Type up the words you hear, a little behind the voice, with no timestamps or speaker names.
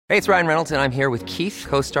Hey, it's Ryan Reynolds, and I'm here with Keith,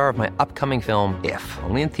 co-star of my upcoming film, If,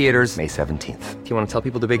 only in theaters May 17th. Do you want to tell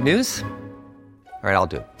people the big news? All right, I'll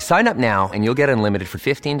do it. Sign up now and you'll get unlimited for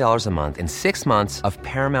 $15 a month and 6 months of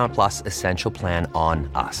Paramount Plus Essential Plan on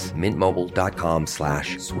us.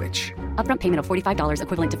 MintMobile.com/switch. Upfront payment of $45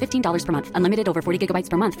 equivalent to $15 per month. Unlimited over 40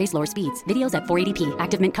 gigabytes per month. Face lower speeds. Videos at 480p.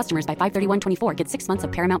 Active Mint customers by 531.24 get 6 months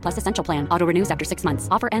of Paramount Plus Essential Plan. Auto renews after 6 months.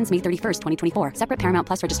 Offer ends May 31st, 2024. Separate Paramount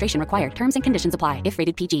Plus registration required. Terms and conditions apply if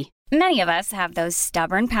rated PG. Many of us have those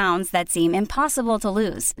stubborn pounds that seem impossible to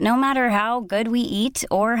lose, no matter how good we eat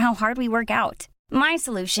or how hard we work out. My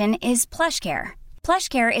solution is PlushCare.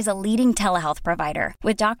 PlushCare is a leading telehealth provider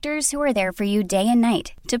with doctors who are there for you day and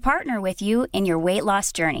night to partner with you in your weight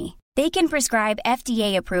loss journey. They can prescribe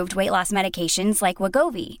FDA-approved weight loss medications like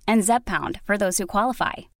Wegovy and Zepbound for those who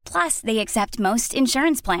qualify. Plus, they accept most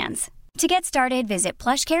insurance plans. To get started, visit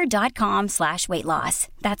plushcare.com/weightloss.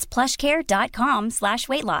 That's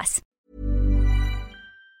plushcare.com/weightloss.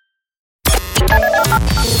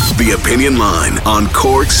 The Opinion Line on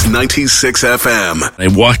Cork's 96 FM. I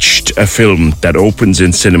watched a film that opens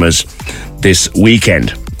in cinemas this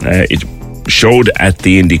weekend. It showed at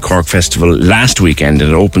the Indie Cork Festival last weekend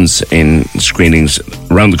and it opens in screenings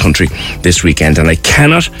around the country this weekend. And I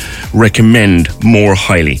cannot recommend more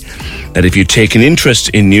highly that if you take an interest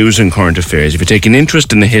in news and current affairs, if you take an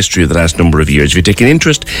interest in the history of the last number of years, if you take an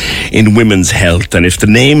interest in women's health, and if the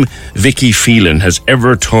name Vicky Phelan has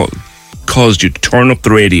ever caused you to turn up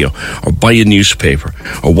the radio or buy a newspaper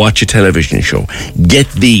or watch a television show, get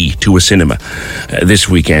thee to a cinema this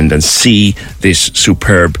weekend and see this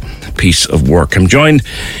superb piece of work. I'm joined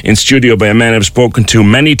in studio by a man I've spoken to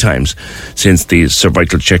many times since the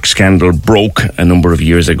cervical check scandal broke a number of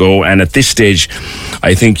years ago, and at this stage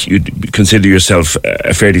I think you'd consider yourself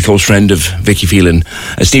a fairly close friend of Vicky Phelan.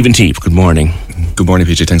 Stephen Teague, good morning. Good morning,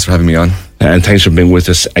 PJ. Thanks for having me on. And thanks for being with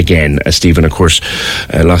us again. Stephen, of course,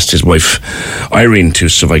 lost his wife Irene to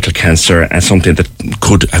cervical cancer, and something that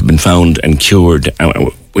could have been found and cured.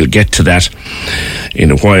 We'll get to that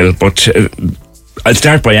in a while, but I'll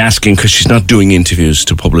start by asking, because she's not doing interviews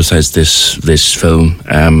to publicise this film,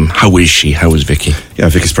 how is she? How is Vicky? Yeah,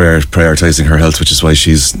 Vicky's prioritising her health, which is why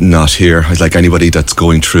she's not here. Like anybody that's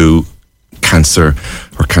going through cancer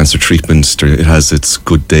or cancer treatment, it has its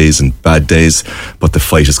good days and bad days, but the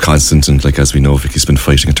fight is constant. And like, as we know, Vicky's been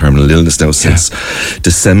fighting a terminal illness now since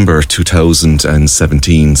December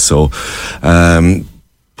 2017. So,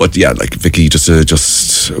 but yeah, like Vicky just a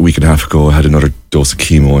week and a half ago had another dose of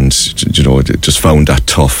chemo, and just found that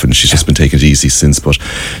tough, and she's just been taking it easy since. But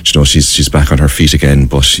she's back on her feet again.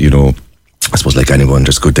 But I suppose, like anyone,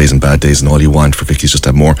 there's good days and bad days, and all you want for Vicky is just to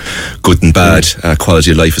have more good and bad. Quality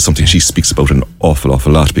of life is something she speaks about an awful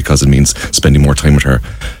lot, because it means spending more time with her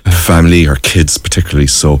family, her kids particularly.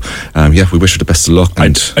 So, we wish her the best of luck.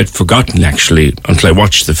 I'd forgotten, actually, until I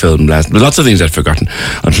watched the film lots of things I'd forgotten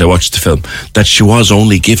until I watched the film, that she was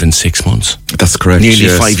only given 6 months. That's correct. Nearly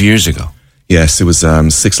 5 years ago. Yes, it was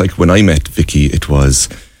 6. Like when I met Vicky, it was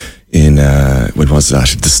in when was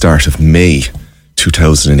that? At the start of May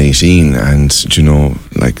 2018, and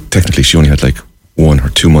technically she only had like 1 or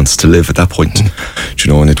 2 months to live at that point. And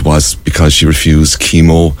it was because she refused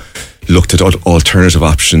chemo, looked at alternative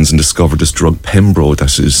options, and discovered this drug Pembro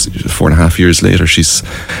that is 4.5 years later she's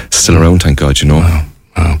still around, thank God. Wow.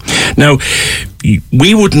 Now,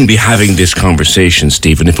 we wouldn't be having this conversation,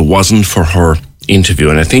 Stephen, if it wasn't for her interview,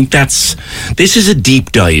 and I think this is a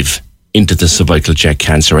deep dive into the cervical check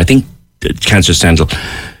cancer. I think cancer scandal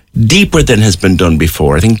deeper than has been done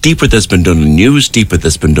before. I think deeper than has been done in news, deeper than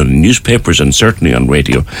has been done in newspapers, and certainly on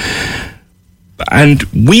radio. And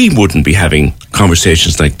we wouldn't be having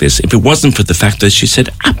conversations like this if it wasn't for the fact that she said,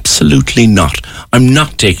 absolutely not. I'm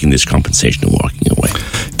not taking this compensation and walking away.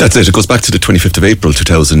 That's it. It goes back to the 25th of April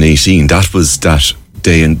 2018. That was that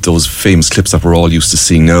day, and those famous clips that we're all used to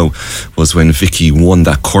seeing now was when Vicky won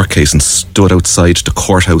that court case and stood outside the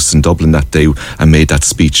courthouse in Dublin that day and made that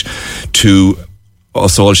speech to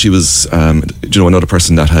us all. She was, another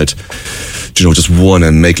person that had, just won a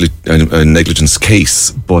negligence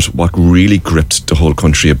case. But what really gripped the whole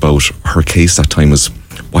country about her case that time was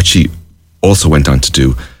what she also went on to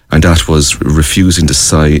do, and that was refusing to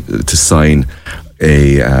sign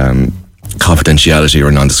a confidentiality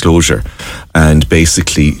or non-disclosure, and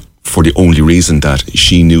basically for the only reason that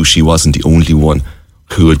she knew she wasn't the only one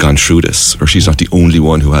who had gone through this, or she's not the only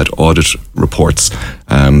one who had audit reports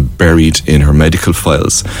buried in her medical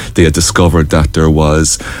files. They had discovered that there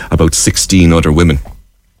was about 16 other women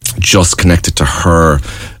just connected to her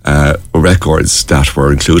records that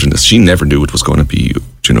were included in this. She never knew it was going to be,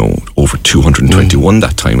 over 221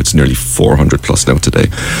 that time. It's nearly 400 plus now today.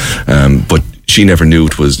 But she never knew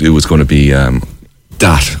it was going to be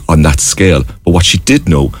that on that scale. But what she did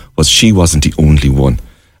know was she wasn't the only one.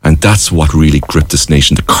 And that's what really gripped this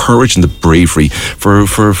nation. The courage and the bravery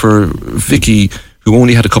for Vicky, who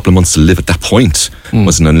only had a couple of months to live at that point,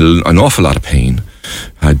 was in an awful lot of pain,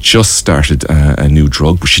 had just started a new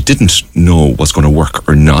drug, but she didn't know was going to work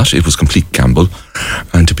or not. It was a complete gamble.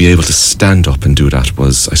 And to be able to stand up and do that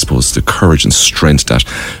was, I suppose, the courage and strength that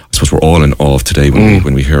I suppose we're all in awe of today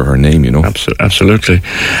when we hear her name, you know. Absolutely.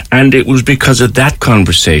 And it was because of that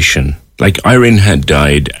conversation, like Irene had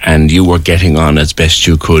died and you were getting on as best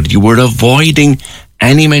you could. You were avoiding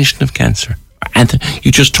any mention of cancer. And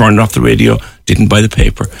you just turned off the radio, didn't buy the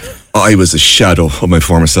paper. I was a shadow of my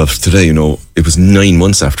former self today, you know. It was 9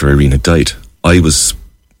 months after Irene had died. I was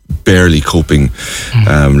barely coping,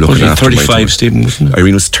 looking after 35, my... Stephen, wasn't it?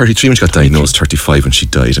 Irene was 33 when she got diagnosed, 35 when she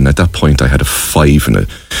died. And at that point, I had a 5 and a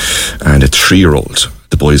 3-year-old.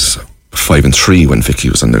 The boys 5 and 3 when Vicky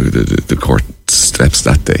was on the court steps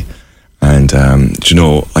that day. And, you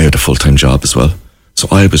know, I had a full-time job as well. So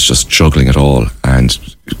I was just juggling it all,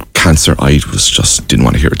 and cancer, I was just didn't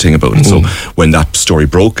want to hear a thing about it. So when that story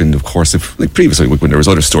broke, and of course, if like previously when there was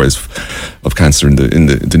other stories of cancer in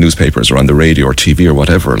the newspapers or on the radio or TV or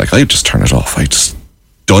whatever, like I'd just turn it off. I just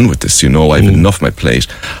done with this, you know. I had enough on my plate.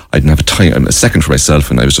 I didn't have a second for myself,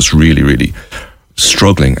 and I was just really, really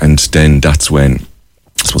struggling. And then that's when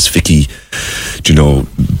I suppose Vicky, you know,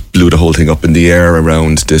 blew the whole thing up in the air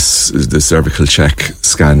around the cervical check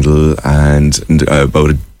scandal, and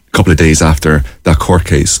about a couple of days after that court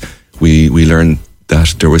case, we learned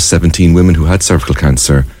that there were 17 women who had cervical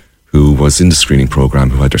cancer who was in the screening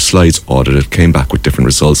program, who had their slides audited, came back with different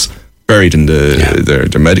results, buried in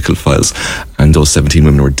their medical files, and those 17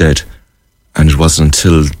 women were dead. And it wasn't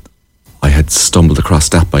until I had stumbled across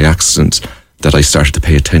that by accident that I started to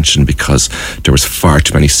pay attention, because there was far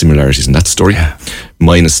too many similarities in that story.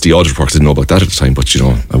 Minus the audit report. I didn't know about that at the time, but you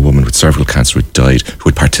know, a woman with cervical cancer who had died, who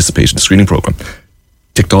had participated in the screening program,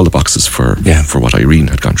 ticked all the boxes for what Irene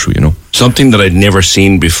had gone through, you know. Something that I'd never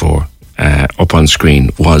seen before up on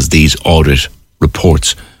screen was these audit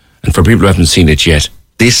reports. And for people who haven't seen it yet,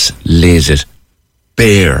 this lays it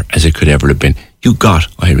bare as it could ever have been. You got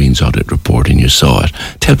Irene's audit report and you saw it.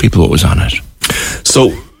 Tell people what was on it.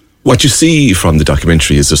 So what you see from the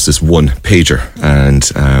documentary is just this one pager, and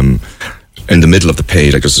in the middle of the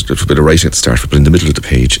page, like there's a bit of writing at the start, but in the middle of the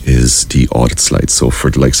page is the audit slides. So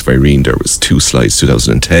for the likes of Irene, there was 2 slides,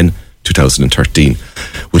 2010, 2013,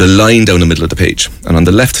 with a line down the middle of the page. And on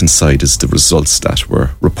the left-hand side is the results that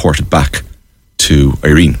were reported back to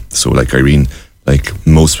Irene. So like Irene, like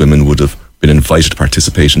most women would have been invited to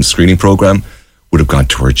participate in the screening program, would have gone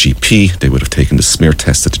to her GP, they would have taken the smear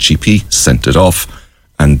test at the GP, sent it off,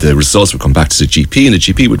 and the results would come back to the GP, and the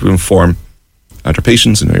GP would inform other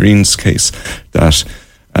patients, in Irene's case, that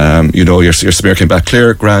you know, your smear came back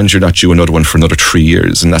clear, grand, you're not due another one for another 3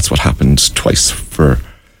 years. And that's what happened twice for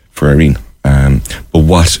Irene. But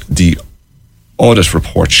what the audit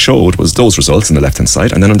report showed was those results on the left-hand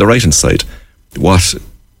side, and then on the right-hand side, what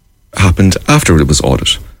happened after it was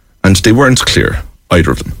audited. And they weren't clear,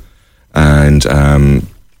 either of them. And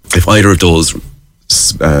if either of those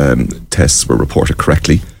tests were reported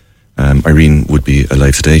correctly, Irene would be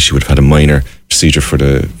alive today. She would have had a minor procedure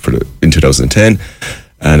in 2010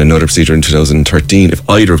 and another procedure in 2013. If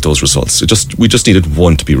either of those results, we just needed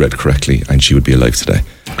one to be read correctly, and she would be alive today.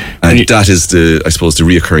 And that is the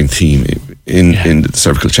reoccurring theme in the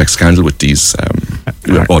cervical check scandal with these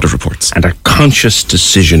audit reports. And a conscious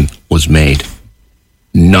decision was made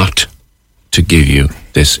not to give you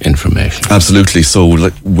this information. Absolutely. So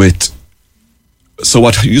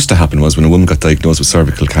what used to happen was when a woman got diagnosed with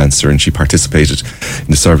cervical cancer and she participated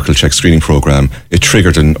in the cervical check screening program, it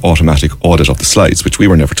triggered an automatic audit of the slides, which we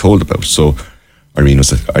were never told about. So Irene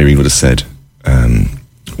would have said,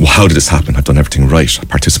 well, how did this happen? I've done everything right. I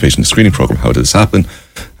participated in the screening program. How did this happen?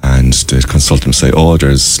 And the consultant would say, oh,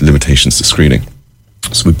 there's limitations to screening.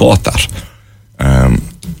 So we bought that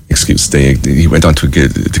excuse. He went on to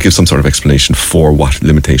give some sort of explanation for what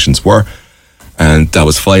limitations were. And that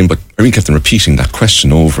was fine, but Irene kept on repeating that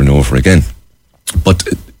question over and over again. But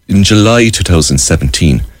in July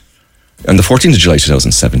 2017, on the 14th of July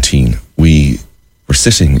 2017, we were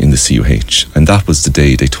sitting in the CUH, and that was the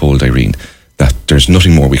day they told Irene that there's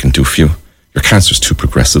nothing more we can do for you. Your cancer's too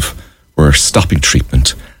progressive. We're stopping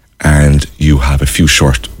treatment, and you have a few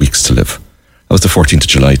short weeks to live. That was the 14th of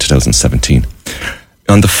July 2017.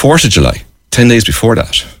 On the 4th of July, 10 days before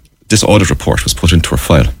that, this audit report was put into her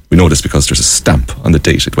file. We know this because there's a stamp on the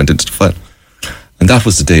date it went into the file. And that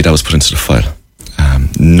was the day that was put into the file.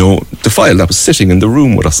 The file that was sitting in the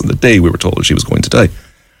room with us on the day we were told she was going to die.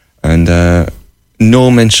 And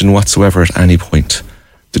no mention whatsoever at any point.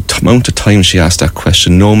 The amount of time she asked that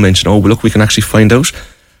question, no mention, oh, well, look, we can actually find out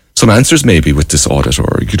some answers maybe with this audit,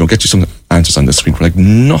 or, get you some answers on the screen. Like,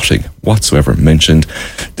 nothing whatsoever mentioned.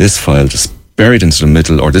 This file just buried into the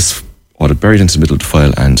middle, or this audit buried into the middle of the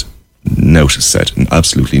file, and notice said, and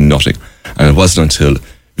absolutely nothing. And it wasn't until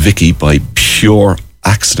Vicky, by pure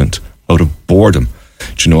accident, out of boredom,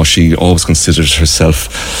 she always considers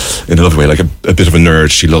herself, in another way, like a bit of a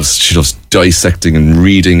nerd. She loves dissecting and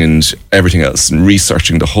reading and everything else, and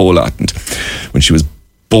researching the whole lot. And when she was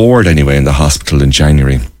bored anyway in the hospital in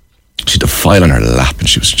January, she had a file on her lap, and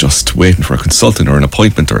she was just waiting for a consultant or an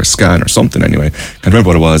appointment or a scan or something anyway. Can't remember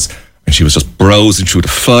what it was. And she was just browsing through the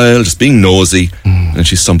file, just being nosy. And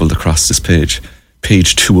she stumbled across this page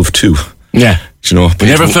 2 of 2. Yeah. We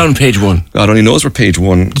never found page 1. God only knows where page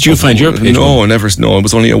 1. Did you find your page 1? No, never. No, it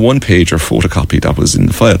was only a 1-pager photocopy that was in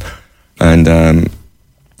the file. And,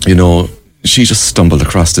 she just stumbled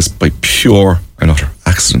across this by pure and utter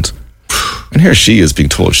accident. And here she is being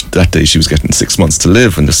told that day she was getting 6 months to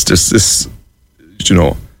live, and there's this,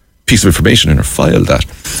 piece of information in her file that,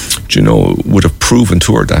 would have proven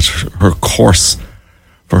to her that her course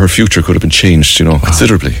for her future could have been changed,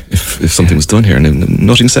 considerably if something was done here, and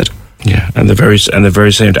nothing said. Yeah, and the very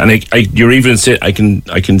same. And you're even I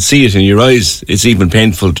can see it in your eyes. It's even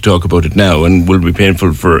painful to talk about it now, and will be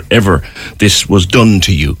painful forever. This was done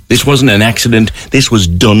to you. This wasn't an accident. This was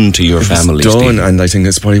done to your family. It was done, and I think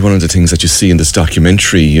it's probably one of the things that you see in this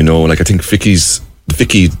documentary. I think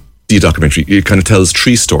the documentary, it kind of tells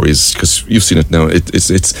 3 stories, because you've seen it now.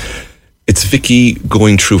 It's Vicky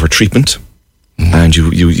going through her treatment. And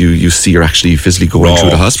you see her actually physically going through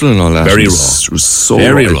the hospital and all that. Very raw. It was so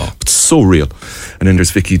very raw. raw. It's so real. And then there's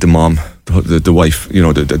Vicky, the mom, the wife,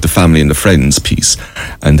 the family and the friends piece.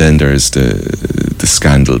 And then there's the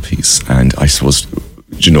scandal piece. And I suppose,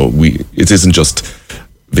 it isn't just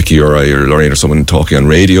Vicky or I or Lorraine or someone talking on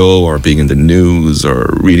radio or being in the news or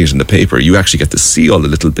reading it in the paper. You actually get to see all the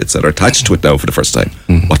little bits that are attached to it now for the first time.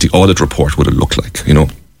 What the audit report would have looked like,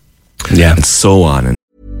 Yeah. And so on.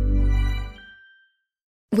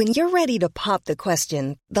 When you're ready to pop the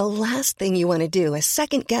question, the last thing you want to do is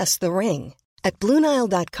second-guess the ring. At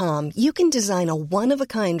BlueNile.com, you can design a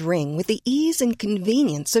one-of-a-kind ring with the ease and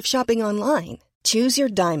convenience of shopping online. Choose your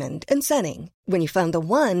diamond and setting. When you find the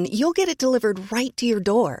one, you'll get it delivered right to your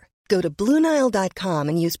door. Go to BlueNile.com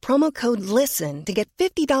and use promo code LISTEN to get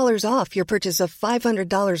 $50 off your purchase of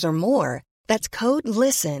 $500 or more. That's code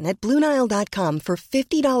LISTEN at BlueNile.com for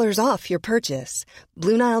 $50 off your purchase.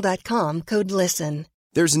 BlueNile.com, code LISTEN.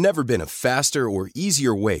 There's never been a faster or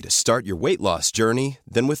easier way to start your weight loss journey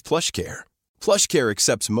than with PlushCare. PlushCare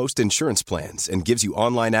accepts most insurance plans and gives you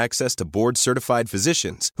online access to board-certified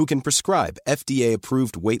physicians who can prescribe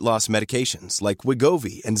FDA-approved weight loss medications like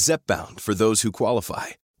Wegovy and Zepbound for those who qualify.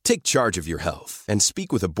 Take charge of your health and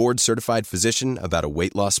speak with a board-certified physician about a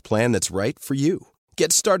weight loss plan that's right for you.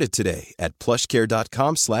 Get started today at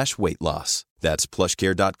plushcare.com/weight loss. That's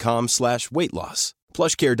plushcare.com/weight loss.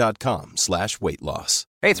 plushcare.com/weight loss.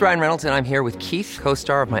 Hey, it's Ryan Reynolds, and I'm here with Keith,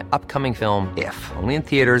 co-star of my upcoming film, If, only in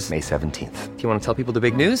theaters May 17th. Do you want to tell people the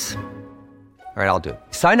big news? All right, I'll do it.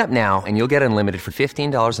 Sign up now and you'll get unlimited for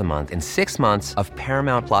 $15 a month and 6 months of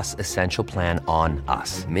Paramount Plus Essential Plan on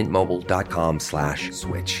us.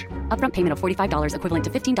 Mintmobile.com/switch. Upfront payment of $45 equivalent to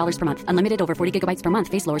 $15 per month. Unlimited over 40 gigabytes per month.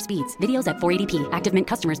 Face lower speeds. Videos at 480p. Active Mint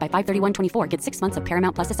customers by 531.24 get 6 months of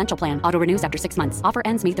Paramount Plus Essential Plan. Auto renews after 6 months. Offer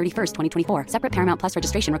ends May 31st, 2024. Separate Paramount Plus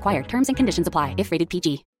registration required. Terms and conditions apply if rated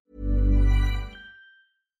PG.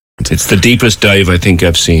 It's the deepest dive I think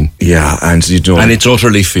I've seen. Yeah, and and it's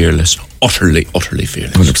utterly fearless. Utterly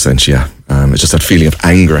fearless. 100%, yeah. It's just that feeling of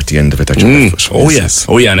anger at the end of it that you have. Oh yes.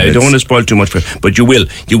 And I don't want to spoil too much, but you will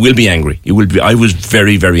be angry. You will be. I was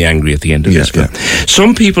very, very angry at the end of this film.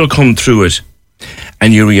 Some people come through it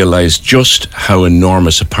and you realise just how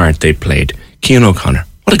enormous a part they played. Cian O'Connor,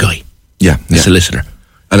 what a guy. Yeah. A solicitor.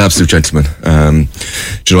 An absolute gentleman.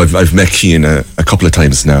 I've met Cian a couple of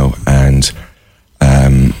times now, and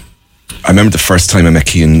I remember the first time I met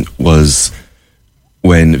Cian was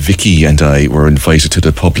when Vicky and I were invited to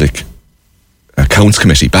the Public Accounts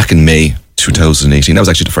Committee back in May 2018. That was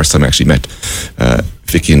actually the first time I actually met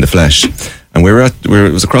Vicky in the flesh. And it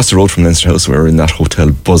was across the road from Leinster House. We were in that hotel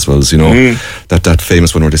Buswells, that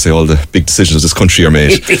famous one where they say all the big decisions of this country are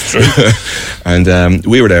made. And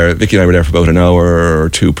we were there, Vicky and I were there for about an hour or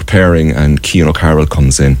two preparing, and Cian O'Carroll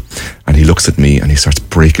comes in and he looks at me and he starts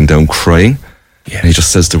breaking down crying. Yeah. And he just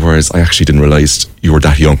says the words, "I actually didn't realise you were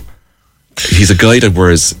that young." He's a guy that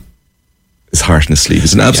wears his heart in his sleeve.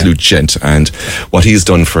 He's an absolute gent, and what he's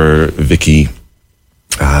done for Vicky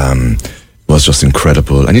was just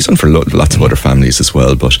incredible. And he's done for lots of other families as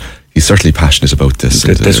well, but he's certainly passionate about this.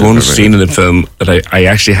 There's one scene in the film that I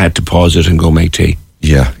actually had to pause it and go make tea.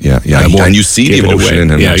 Yeah. And you see the emotion in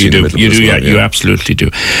him. Yeah, you do. You absolutely do.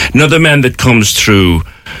 Another man that comes through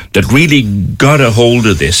that really got a hold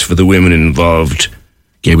of this for the women involved,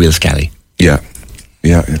 Gabriel Scally. Yeah,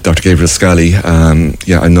 Dr. Gabriel Scally,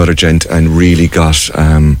 another gent, and really got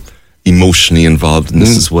emotionally involved in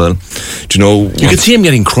this as well. Do you know? You can see him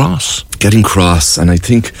getting cross. And I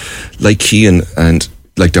think, like he and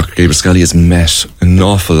like Dr. Gabriel Scally has met an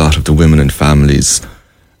awful lot of the women and families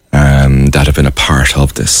that have been a part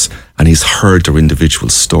of this, and he's heard their individual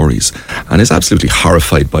stories and is absolutely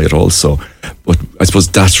horrified by it also. But I suppose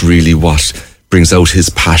that's really what brings out his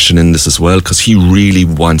passion in this as well, because he really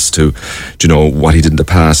wants to, what he did in the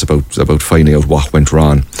past about finding out what went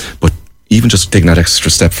wrong, but even just taking that extra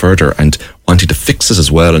step further and wanting to fix it as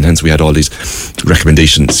well. And hence we had all these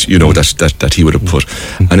recommendations, that he would have put,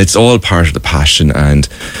 and it's all part of the passion. And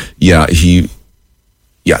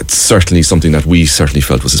it's certainly something that we certainly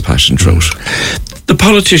felt was his passion throughout. The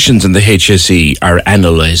politicians and the HSE are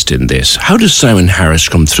analysed in this. How does Simon Harris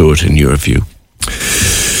come through it in your view?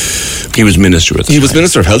 He was Minister at the time. He was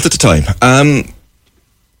Minister of Health at the time. I'm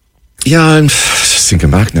just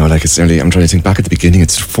thinking back now, like it's nearly, I'm trying to think back at the beginning,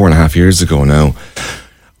 it's 4.5 years ago now.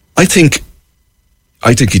 I think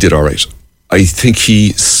he did all right. I think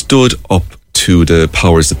he stood up to the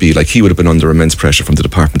powers that be. Like, he would have been under immense pressure from the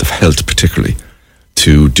Department of Health particularly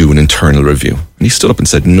to do an internal review. And he stood up and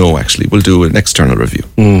said, no, actually, we'll do an external review.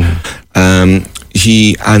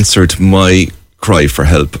 He answered my cry for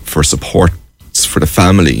help, for support, for the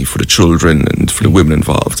family, for the children and for the women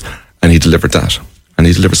involved, and he delivered that, and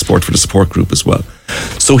he delivered support for the support group as well.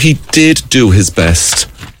 So he did do his best,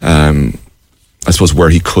 I suppose, where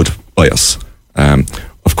he could by us.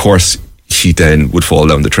 Of course he then would fall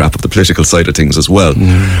down the trap of the political side of things as well,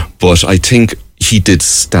 but I think he did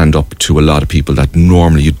stand up to a lot of people that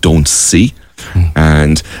normally you don't see.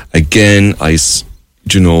 And again,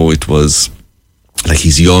 it was like,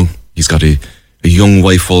 he's young, he's got a young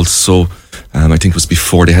wife also. I think it was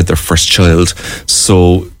before they had their first child.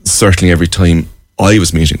 So certainly every time I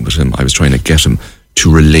was meeting with him, I was trying to get him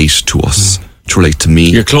to relate to us, to relate to me.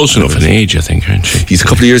 You're close enough in age, I think, aren't you? He's a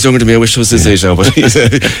couple of years younger than me. I wish I was his age now, but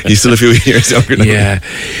he's still a few years younger now. Yeah.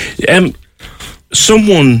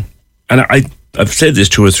 Someone, and I've said this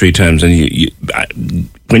 2 or 3 times, and you,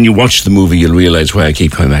 when you watch the movie, you'll realise why I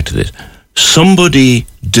keep coming back to this. Somebody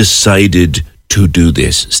decided to do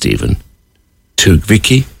this, Stephen, to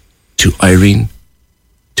Vicky, to Irene,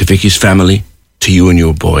 to Vicky's family, to you and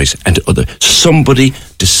your boys, and to others. Somebody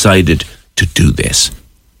decided to do this.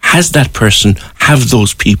 Has that person, have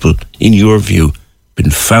those people, in your view, been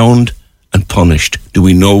found and punished? Do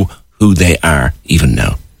we know who they are even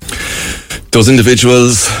now? Those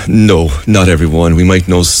individuals, no, not everyone. We might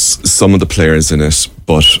know some of the players in it,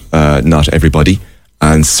 but not everybody.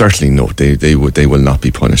 And certainly, no, they will not be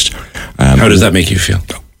punished. How does that make you feel?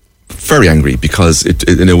 Very angry, because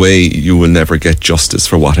in a way you will never get justice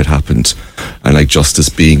for what had happened, and like justice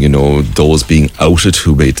being, those being outed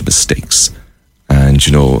who made the mistakes, and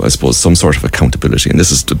I suppose some sort of accountability. And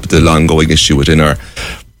this is the long-going issue within our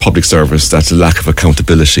public service, that lack of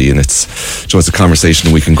accountability, and it's a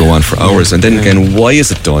conversation we can go on for hours. And then again, why is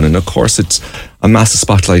it done? And of course, it's a massive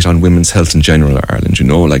spotlight on women's health in general in Ireland.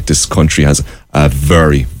 Like, this country has a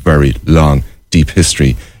very, very long, deep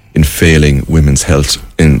history in failing women's health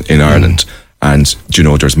in Ireland. And,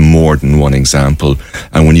 there's more than one example.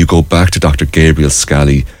 And when you go back to Dr. Gabriel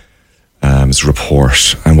Scally's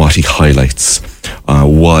report and what he highlights,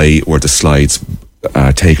 why were the slides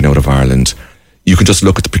taken out of Ireland, you can just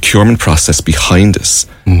look at the procurement process behind this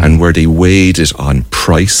and where they weighed it on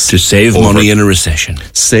price. To save money in a recession.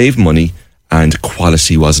 Save money, and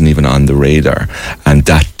quality wasn't even on the radar. And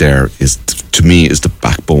that there is, to me, is the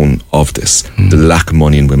backbone of this. The lack of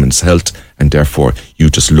money in women's health, and therefore you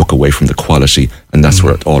just look away from the quality, and that's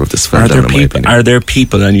where all of this fell down, in my opinion. Are there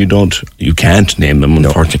people, and you can't name them,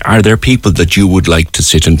 unfortunately, are there people that you would like to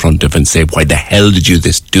sit in front of and say, why the hell did you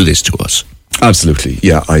do this to us? Absolutely,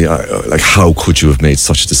 yeah. I like, how could you have made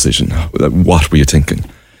such a decision? What were you thinking?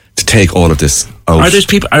 To take all of this out.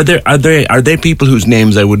 Are there people whose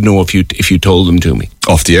names I would know if you told them to me?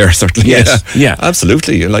 Off the air, certainly. Yes. Yeah.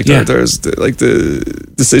 Absolutely. Like, there's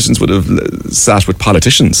the decisions would have sat with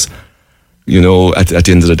politicians, at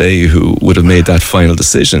the end of the day, who would have made that final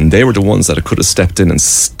decision. They were the ones that could have stepped in and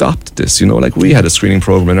stopped this. Like, we had a screening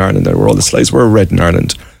program in Ireland there where all the slides were read in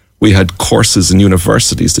Ireland. We had courses in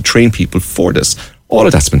universities to train people for this. All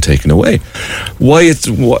of that's been taken away.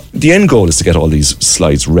 The end goal is to get all these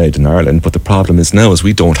slides read in Ireland, but the problem is now is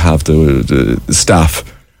we don't have the staff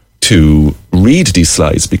to read these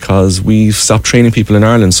slides because we've stopped training people in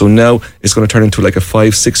Ireland. So now it's going to turn into like a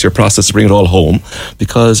 5-6 year process to bring it all home,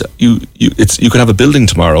 because you could have a building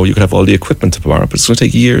tomorrow, you could have all the equipment tomorrow, but it's going to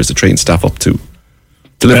take years to train staff up to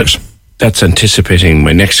deliver it. That's anticipating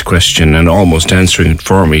my next question and almost answering it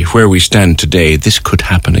for me. Where we stand today, this could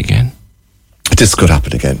happen again. This could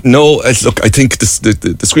happen again. No, look, I think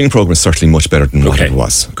the screening program is certainly much better than what it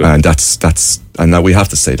was. Good. And and now we have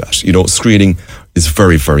to say that. You know, screening is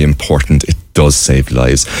very, very important. It does save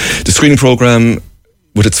lives. The screening program,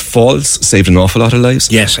 with its faults, saved an awful lot of lives.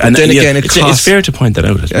 Yes, but then again, it's fair to point that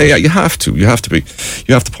out. Yeah, you have to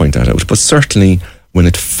point that out. But certainly, when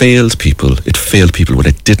it failed people when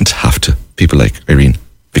it didn't have to. People like Irene,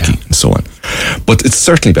 Vicky, and so on. But it's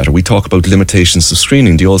certainly better. We talk about limitations of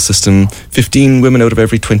screening. The old system, 15 women out of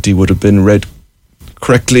every 20 would have been read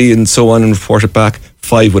correctly and so on and reported back.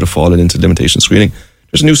 5 would have fallen into limitation screening.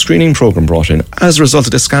 There's a new screening program brought in as a result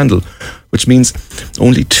of this scandal, which means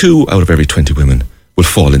only 2 out of every 20 women will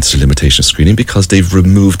fall into limitation screening because they've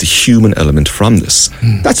removed the human element from this.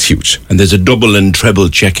 That's huge. And there's a double and treble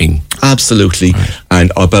checking. Absolutely. Right.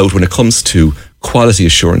 And about when it comes to quality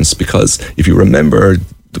assurance, because if you remember,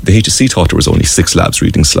 the HSC thought there was only 6 labs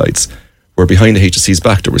reading slides, where behind the HSC's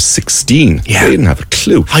back there was 16. Yeah. They didn't have a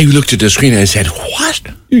clue. I looked at the screen and I said, what?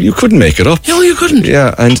 You couldn't make it up. No, you couldn't.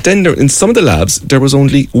 Yeah, and then in some of the labs, there was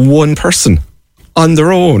only 1 person on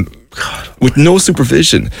their own, with no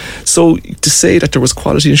supervision. So to say that there was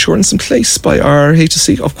quality assurance in place by our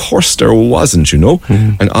HSC, of course there wasn't, you know.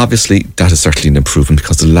 And obviously that is certainly an improvement,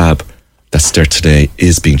 because the lab that's there today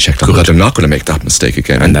is being checked on. They're not going to make that mistake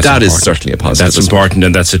again, and that is certainly a positive. That's important,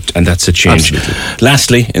 and that's a change. Absolutely.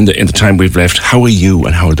 Lastly, in the time we've left, how are you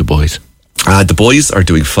and how are the boys? The boys are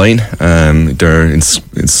doing fine. They're in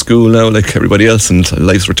school now, like everybody else, and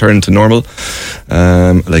life's returned to normal.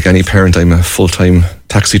 Like any parent, I'm a full-time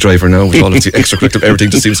taxi driver now, with all of the extracurricular, everything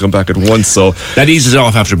just seems to come back at once. So that eases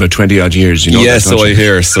off after about 20 odd years, you know. Yeah, so I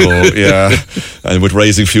hear. So yeah, and with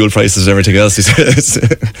rising fuel prices and everything else, he says,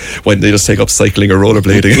 why don't they just take up cycling or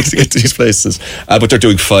rollerblading to get to these places? But they're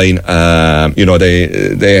doing fine. You know,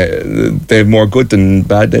 they have more good than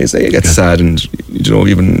bad days. They get sad, and you know,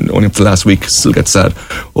 even only up to last week, still get sad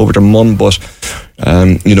over their mum. But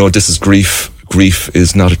you know, this is grief. Grief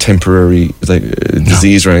is not a temporary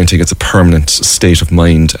disease or anything. It's a permanent state of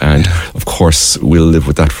mind, and of course we'll live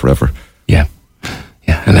with that forever. Yeah.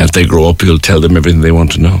 And as they grow up, you'll tell them everything they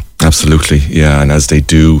want to know. Absolutely, yeah. And as they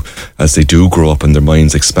do grow up and their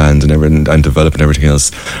minds expand and develop and everything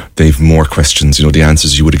else, they've more questions. You know, the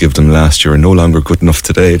answers you would have given them last year are no longer good enough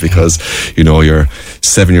today, because you know, your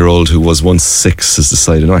 7-year-old who was once 6 has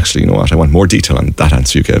decided, no, actually, you know what, I want more detail on that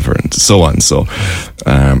answer you gave her, and so on. So,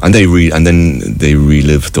 and then they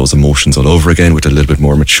relive those emotions all over again with a little bit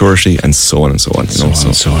more maturity, and so on and so on. So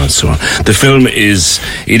on. The film is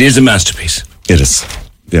a masterpiece. It is.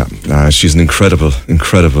 Yeah, she's an incredible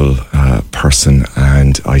person,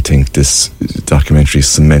 and I think this documentary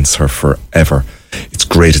cements her forever. It's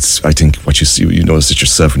great. I think what you see, you notice it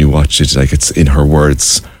yourself when you watch it, like it's in her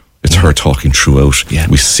words. It's her talking throughout. Yeah.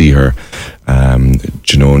 We see her,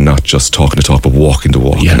 you know, not just talking the talk, but walking the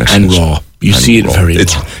walk. Yeah, and raw. You see it very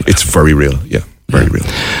raw. It's very real. Yeah, very real.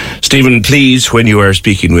 Stephen, please, when you are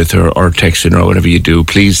speaking with her or texting her or whatever you do,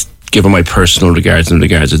 please give her my personal regards and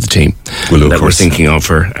regards of the team that we're thinking of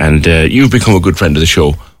her. And you've become a good friend of the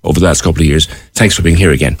show over the last couple of years. Thanks for being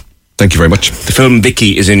here again. Thank you very much. The film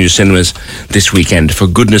Vicky is in your cinemas this weekend. For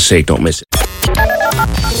goodness sake, don't miss it.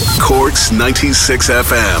 Cork's 96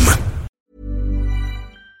 FM.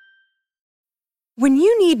 When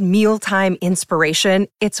you need mealtime inspiration,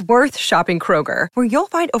 it's worth shopping Kroger, where you'll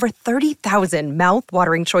find over 30,000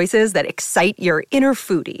 mouth-watering choices that excite your inner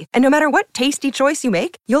foodie. And no matter what tasty choice you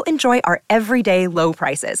make, you'll enjoy our everyday low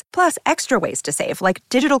prices, plus extra ways to save, like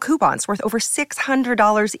digital coupons worth over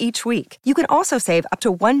 $600 each week. You can also save up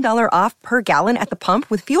to $1 off per gallon at the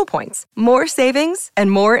pump with fuel points. More savings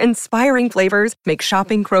and more inspiring flavors make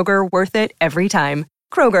shopping Kroger worth it every time.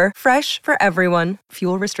 Kroger, fresh for everyone.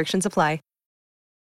 Fuel restrictions apply.